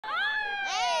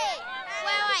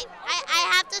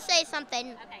to say something.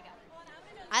 Okay, go.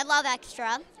 I love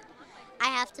Extra. I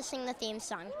have to sing the theme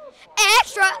song.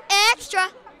 Extra, extra.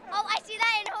 Oh, I see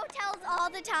that in hotels all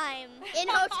the time. In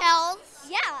hotels?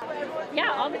 Yeah.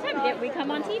 Yeah, all the time. We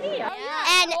come on TV. Yeah.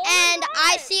 And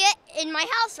I see it in my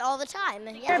house all the time.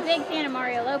 You're Yeah. a big fan of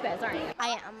Mario Lopez, aren't you? I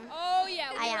am. Oh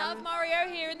yeah, we I love am. Mario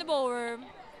here in the ballroom.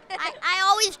 I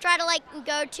always try to like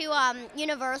go to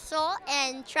Universal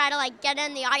and try to like get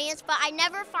in the audience, but I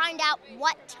never find out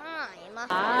what time.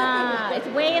 Ah, it's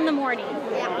way in the morning.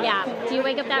 Yeah. Do you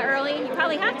wake up that early? You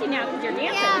probably have to now because you're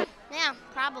dancing. Yeah,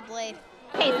 probably.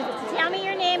 Okay, so tell me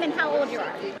your name and how old you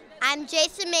are. I'm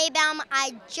Jason Maybaum.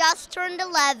 I just turned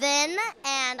 11,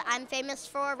 and I'm famous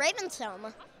for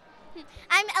Ravensome.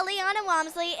 I'm Elliana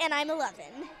Walmsley, and I'm 11.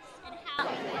 I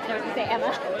was going to say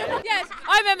Emma. Yes,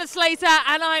 I'm Emma Slater,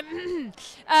 and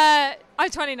I'm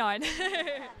 29.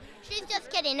 She's just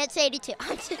kidding. It's 82.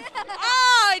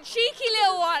 Oh, cheeky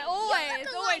little one, always,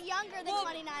 a always. lot younger than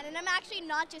 29, and I'm actually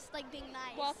not just like being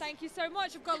nice. Well, thank you so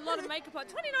much. I've got a lot of makeup on.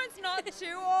 29's not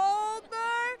too old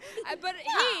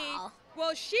though,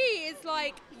 but she is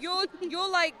like you're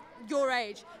like your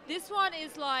age. This one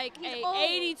is like a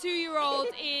 82-year-old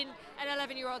in an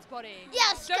 11-year-old's body.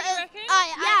 Yes, don't you reckon?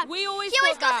 yeah. We always He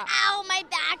always goes, thought that. ow, my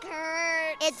back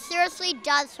hurts. It seriously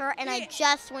does hurt, and I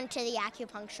just went to the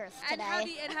acupuncturist And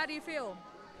today. how do you feel?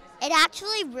 It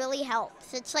actually really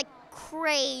helps. It's like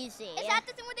crazy. Is that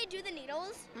the thing where they do the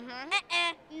needles?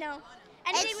 Mm-hmm. No.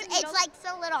 Anything with needles. It's like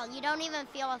so little. You don't even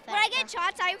feel it. When I get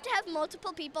shots, I have to have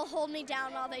multiple people hold me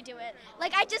down while they do it.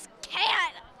 Like, I just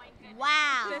can't.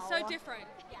 Wow. They're so different.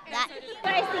 That, You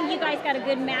guys think you guys got a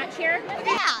good match here?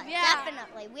 yeah,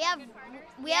 definitely.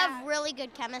 We have really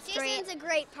good chemistry. Jason's a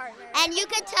great partner. And you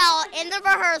could tell in the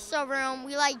rehearsal room,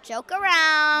 we like joke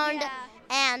around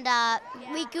and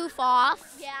we goof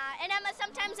off. Yeah, and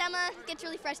sometimes Emma gets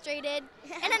really frustrated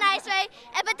in a nice way,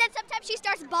 but then sometimes she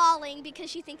starts bawling because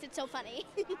she thinks it's so funny.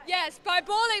 Yes, by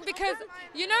bawling, because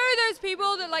you know those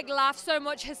people that like laugh so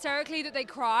much hysterically that they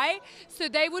cry? So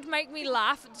they would make me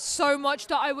laugh so much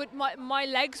that my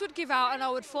legs would give out and I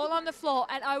would fall on the floor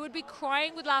and I would be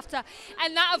crying with laughter.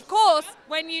 And that, of course,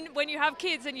 when you have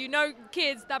kids and you know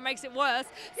kids, that makes it worse.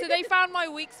 So they found my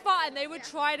weak spot and they would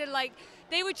try to like,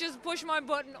 they would just push my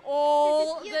button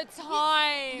all the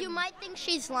time. You might think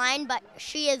she's lying, but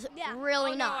she is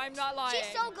really not. No, I'm not lying.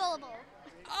 She's so gullible.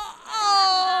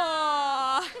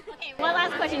 Oh. Okay, one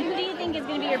last question. Who do you think is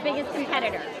going to be your biggest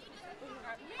competitor?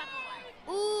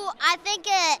 Ooh, I think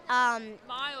it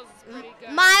Miles is pretty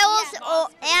good. Miles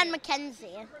and Mackenzie.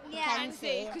 Yeah.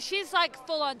 Because she's like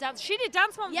full on dance. She did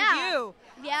Dance Moms with you.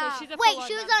 Yeah. So she's a Wait, full-on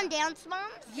she was dancer. on Dance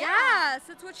Moms? Yes,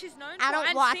 that's what she's known for. I don't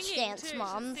and watch singing, Dance too.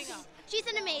 Moms. She's a singer. She's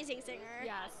an amazing singer.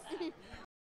 Yes.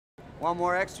 Want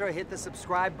more extra? Hit the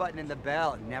subscribe button and the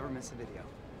bell and never miss a video.